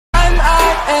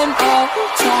Hi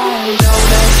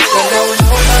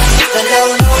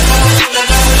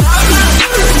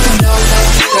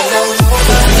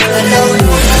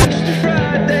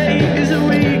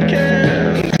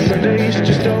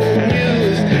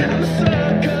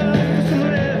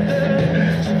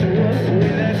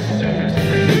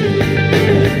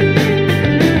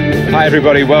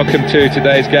everybody, welcome to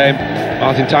today's game.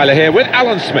 Martin Tyler here with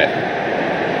Alan Smith.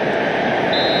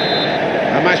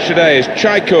 Our match today is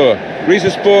Çaykur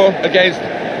Rizespor against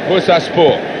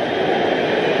Bursaspor.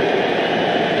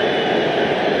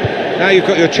 Now you've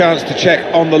got your chance to check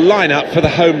on the lineup for the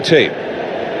home team.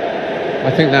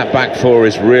 I think that back four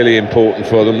is really important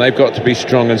for them. They've got to be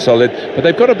strong and solid, but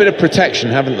they've got a bit of protection,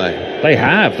 haven't they? They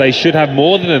have. They should have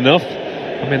more than enough.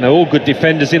 I mean, they're all good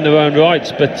defenders in their own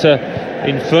rights, but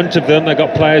in front of them, they've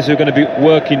got players who are going to be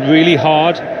working really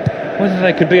hard. Whether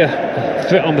they can be a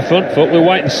threat on the front foot, we'll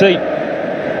wait and see.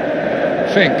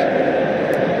 Fink.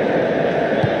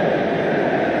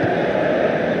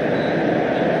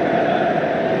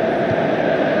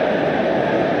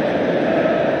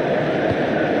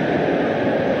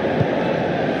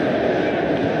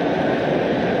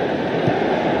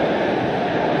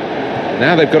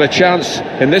 Now they've got a chance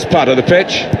in this part of the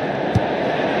pitch.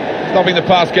 Stopping the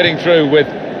pass getting through with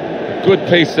a good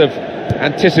piece of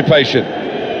anticipation.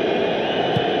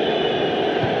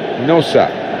 Nosa.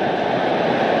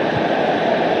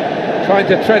 Trying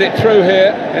to thread it through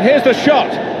here. And here's the shot.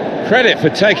 Credit for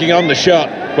taking on the shot.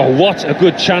 Well, what a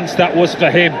good chance that was for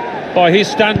him. By his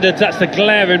standards, that's the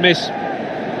glaring miss.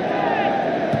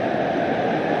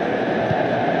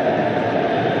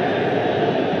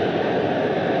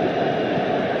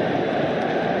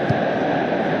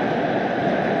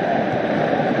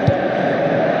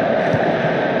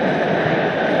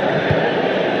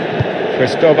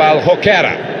 Cristóbal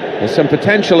Joquera. There's some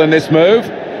potential in this move.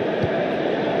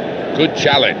 Good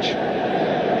challenge.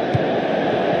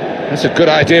 That's a good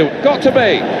idea. Got to be.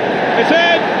 It's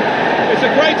in. It's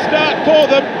a great start for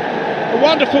them. A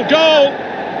wonderful goal.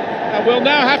 And we'll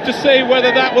now have to see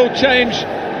whether that will change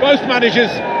both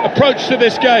managers' approach to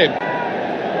this game.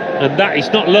 And that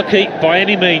is not lucky by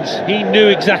any means. He knew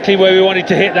exactly where he wanted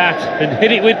to hit that and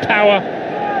hit it with power.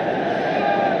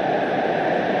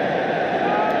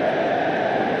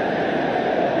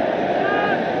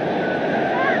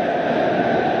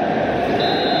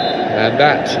 And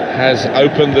that has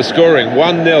opened the scoring,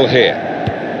 1-0 here.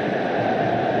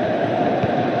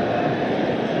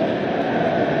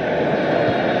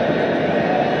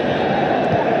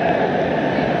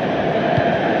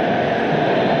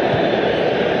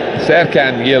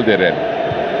 Serkan Yildirim.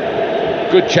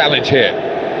 Good challenge here.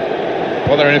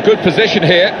 Well, they're in a good position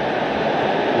here.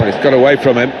 Well, it's got away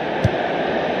from him.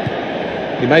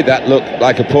 He made that look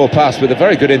like a poor pass with a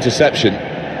very good interception.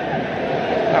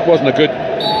 That wasn't a good...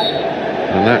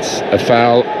 And that's a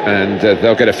foul, and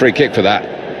they'll get a free kick for that.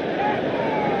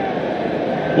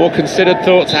 More considered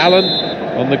thoughts, Alan,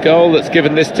 on the goal that's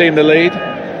given this team the lead?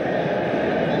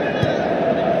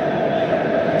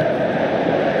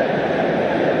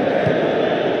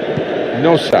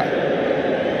 Nosa.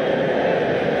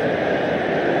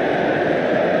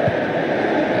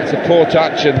 That's a poor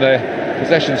touch, and the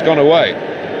possession's gone away.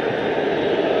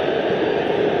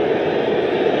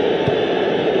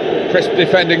 Crisp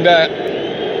defending there.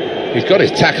 He's got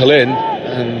his tackle in,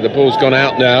 and the ball's gone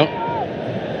out now.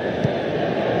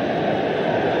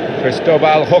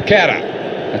 Cristóbal Joquera,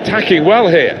 attacking well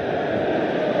here.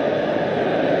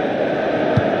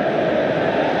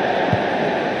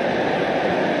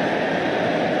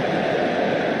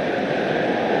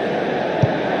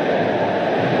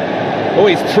 Oh,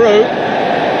 he's through.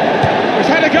 He's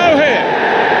had a go here,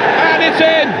 and it's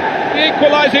in, the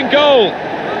equalising goal.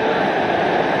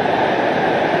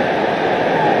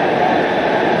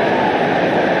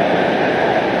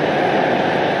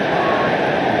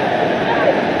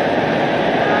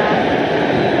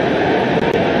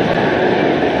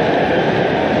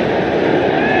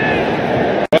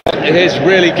 It is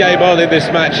really game on in this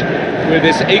match with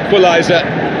this equaliser.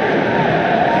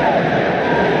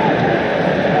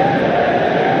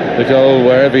 The goal,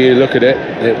 wherever you look at it,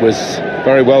 it was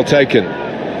very well taken.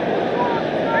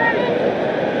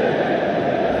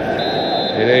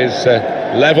 It is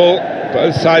level.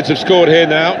 Both sides have scored here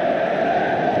now.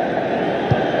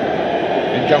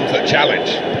 In comes the challenge.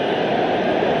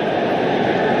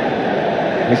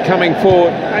 He's coming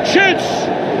forward and shoots!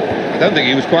 I don't think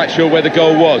he was quite sure where the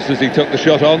goal was as he took the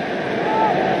shot on.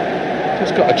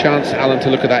 Just got a chance, Alan, to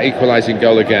look at that equalising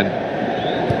goal again.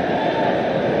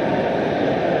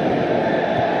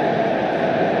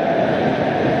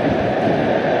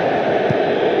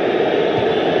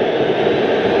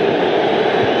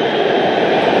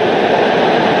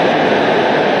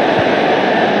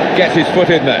 gets his foot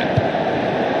in there.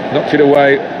 Knocked it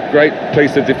away. Great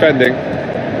piece of defending.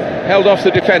 Held off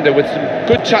the defender with some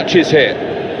good touches here.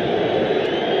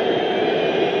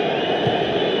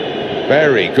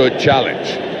 Very good challenge.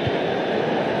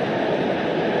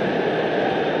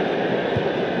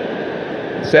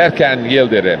 Serkan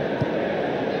Yildirim.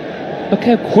 Look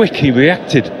how quick he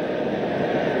reacted.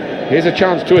 Here's a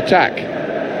chance to attack.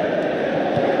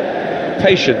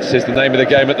 Patience is the name of the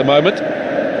game at the moment.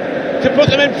 To put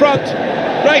them in front.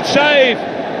 Great save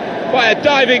by a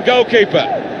diving goalkeeper.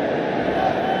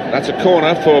 That's a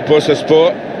corner for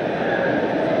Bursaspor.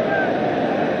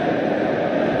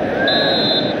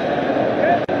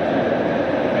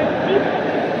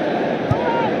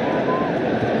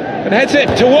 And heads it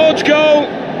towards goal.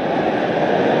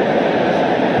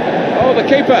 Oh, the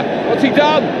keeper, what's he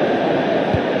done?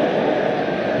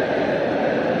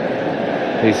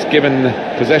 He's given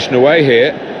possession away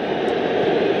here.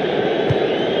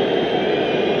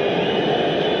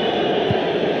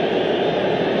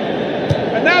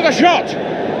 And now the shot!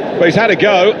 Well, he's had a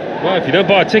go. Well, if you don't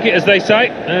buy a ticket, as they say,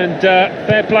 and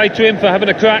fair play to him for having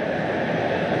a crack.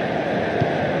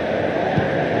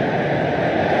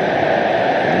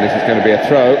 And this is going to be a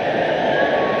throw.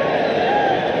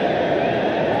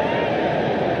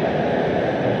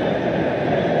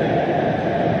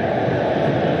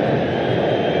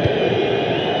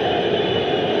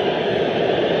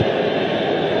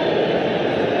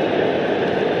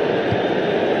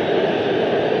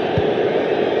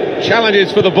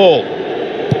 Challenges for the ball.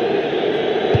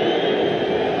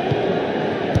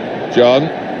 John.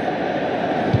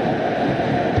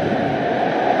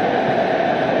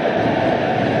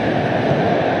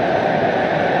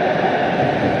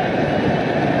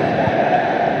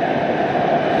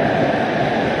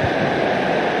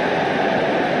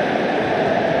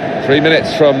 Three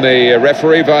minutes from the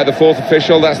referee via the fourth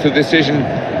official. That's the decision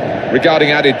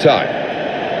regarding added time.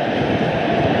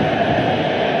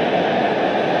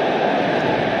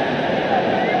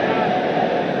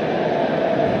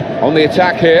 On the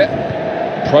attack here,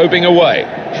 probing away,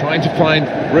 trying to find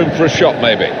room for a shot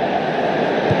maybe.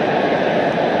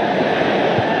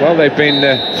 Well, they've been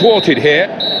thwarted here,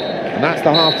 and that's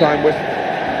the half-time whistle.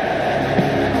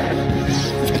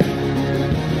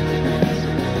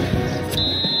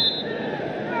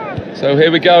 So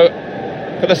here we go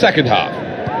for the second half.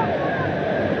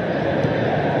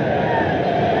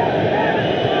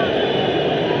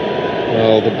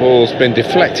 Well, the ball's been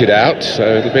deflected out,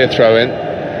 so it'll be a throw-in.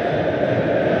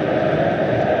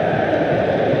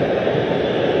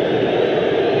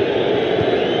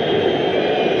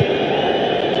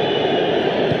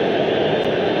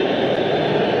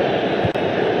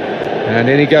 And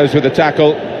in he goes with the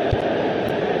tackle.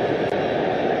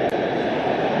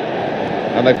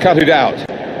 And they've cut it out.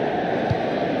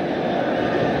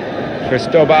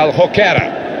 Cristobal Joquera.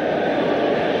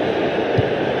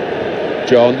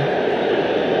 John.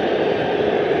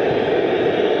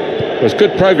 There's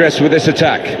good progress with this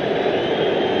attack.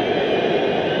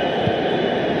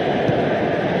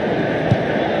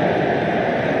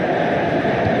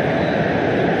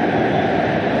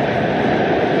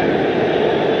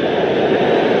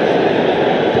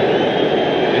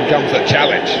 Comes the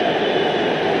challenge.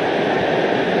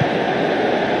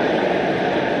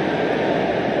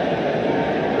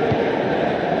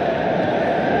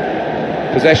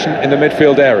 Possession in the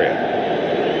midfield area.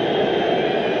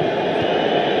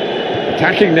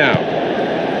 Attacking now.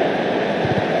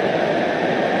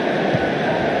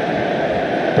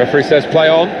 Referee says play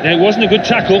on. Now, it wasn't a good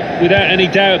tackle, without any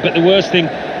doubt, but the worst thing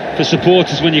for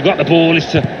supporters when you've got the ball is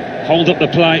to hold up the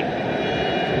play.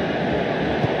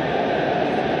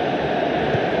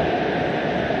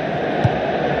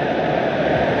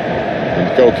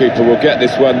 Goalkeeper will get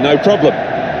this one, no problem.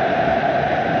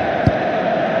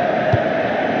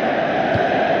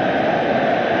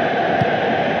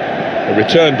 A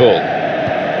return ball.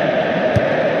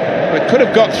 It could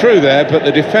have got through there, but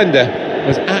the defender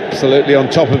was absolutely on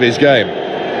top of his game.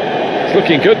 It's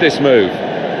looking good, this move.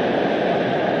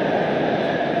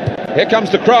 Here comes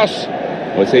the cross.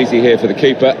 Well, it's easy here for the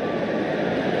keeper.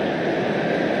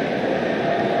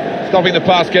 Stopping the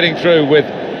pass getting through with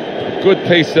a good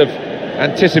piece of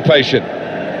anticipation.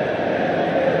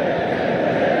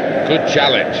 Good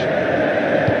challenge.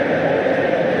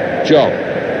 John.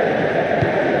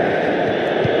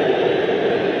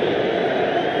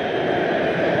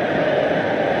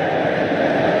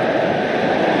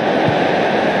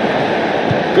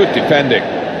 Good defending.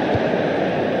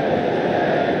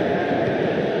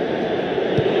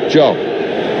 John.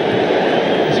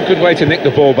 It's a good way to nick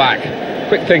the ball back.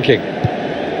 Quick thinking.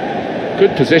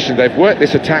 Good position. They've worked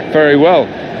this attack very well.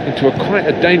 into quite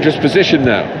a dangerous position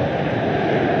now.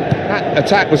 That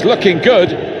attack was looking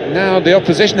good. Now the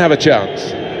opposition have a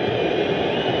chance.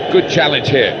 Good challenge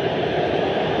here.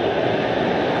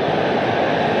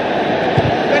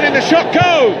 Letting the shot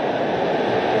go.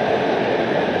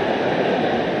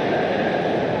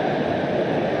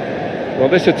 Well,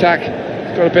 this attack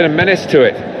has got a bit of menace to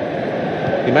it.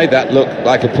 He made that look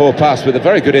like a poor pass with a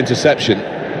very good interception.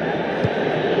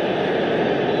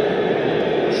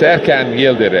 Serkan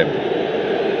Yildirim.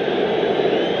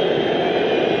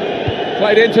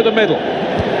 Played into the middle.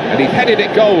 And he headed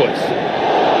it goalwards.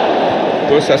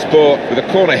 Bursaspor with a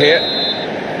corner here.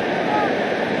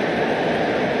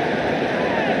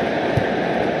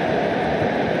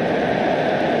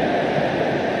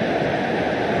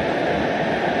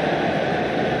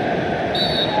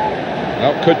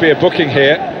 Well, could be a booking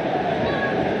here.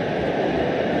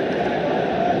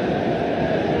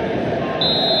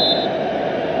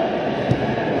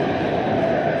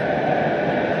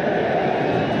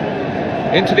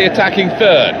 Into the attacking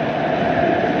third.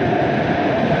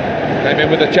 Came in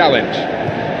with a challenge.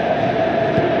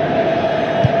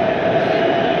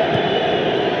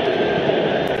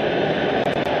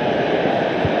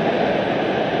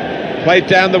 Played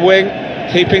down the wing,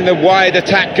 keeping the wide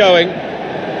attack going.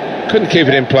 Couldn't keep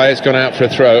it in play, it's gone out for a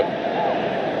throw.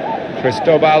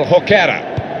 Cristobal Joquera.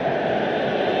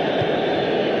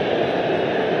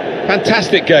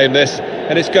 Fantastic game this,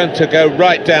 and it's going to go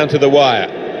right down to the wire.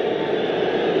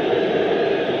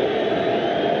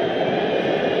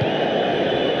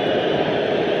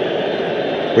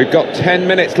 We've got 10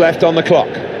 minutes left on the clock.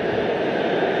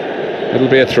 It'll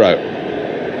be a throw.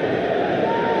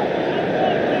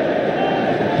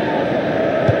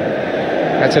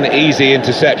 That's an easy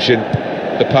interception.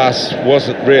 The pass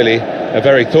wasn't really a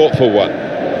very thoughtful one.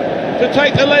 To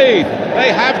take the lead.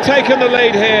 They have taken the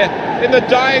lead here in the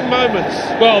dying moments.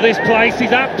 Well, this place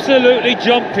is absolutely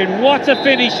jumping. What a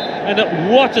finish, and at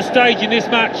what a stage in this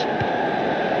match.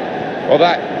 Well,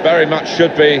 that very much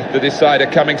should be the decider,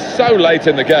 coming so late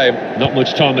in the game. Not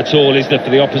much time at all, is there, for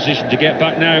the opposition to get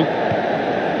back now?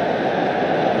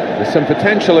 There's some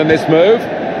potential in this move.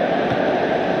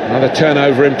 Another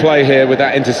turnover in play here with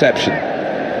that interception.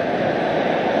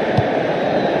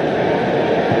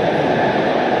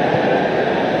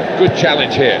 Good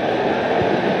challenge here.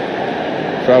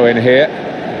 Throw in here.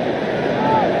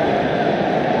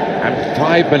 And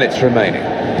 5 minutes remaining.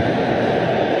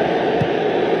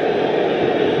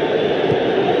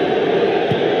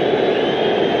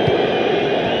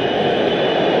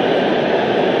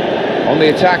 On the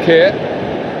attack here.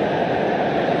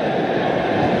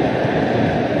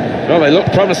 Well, they look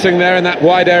promising there in that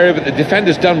wide area, but the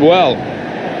defender's done well.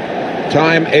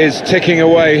 Time is ticking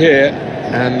away here,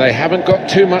 and they haven't got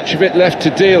too much of it left to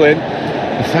deal in.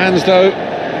 The fans, though,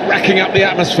 racking up the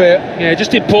atmosphere. Yeah,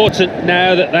 just important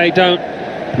now that they don't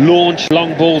launch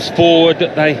long balls forward,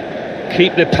 that they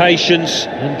keep their patience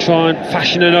and try and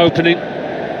fashion an opening.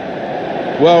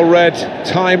 Well read,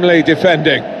 timely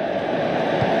defending.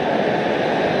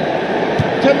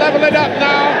 To level it up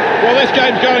now. Well, this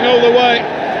game's going all the way.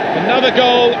 Another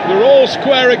goal, we're all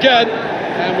square again,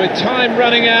 and with time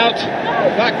running out,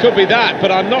 that could be that,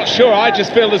 but I'm not sure. I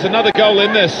just feel there's another goal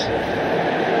in this.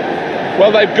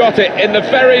 Well, they've got it in the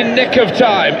very nick of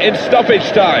time, in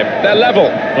stoppage time. They're level.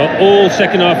 Well, all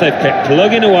second half they've kept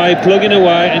plugging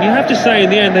away, and you have to say in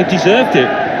the end they've deserved it.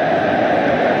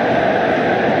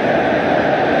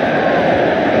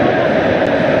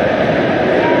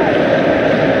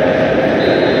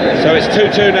 So it's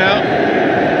 2-2 now.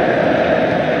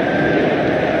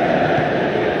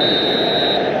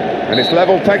 And it's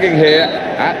level pegging here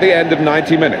at the end of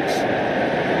 90 minutes.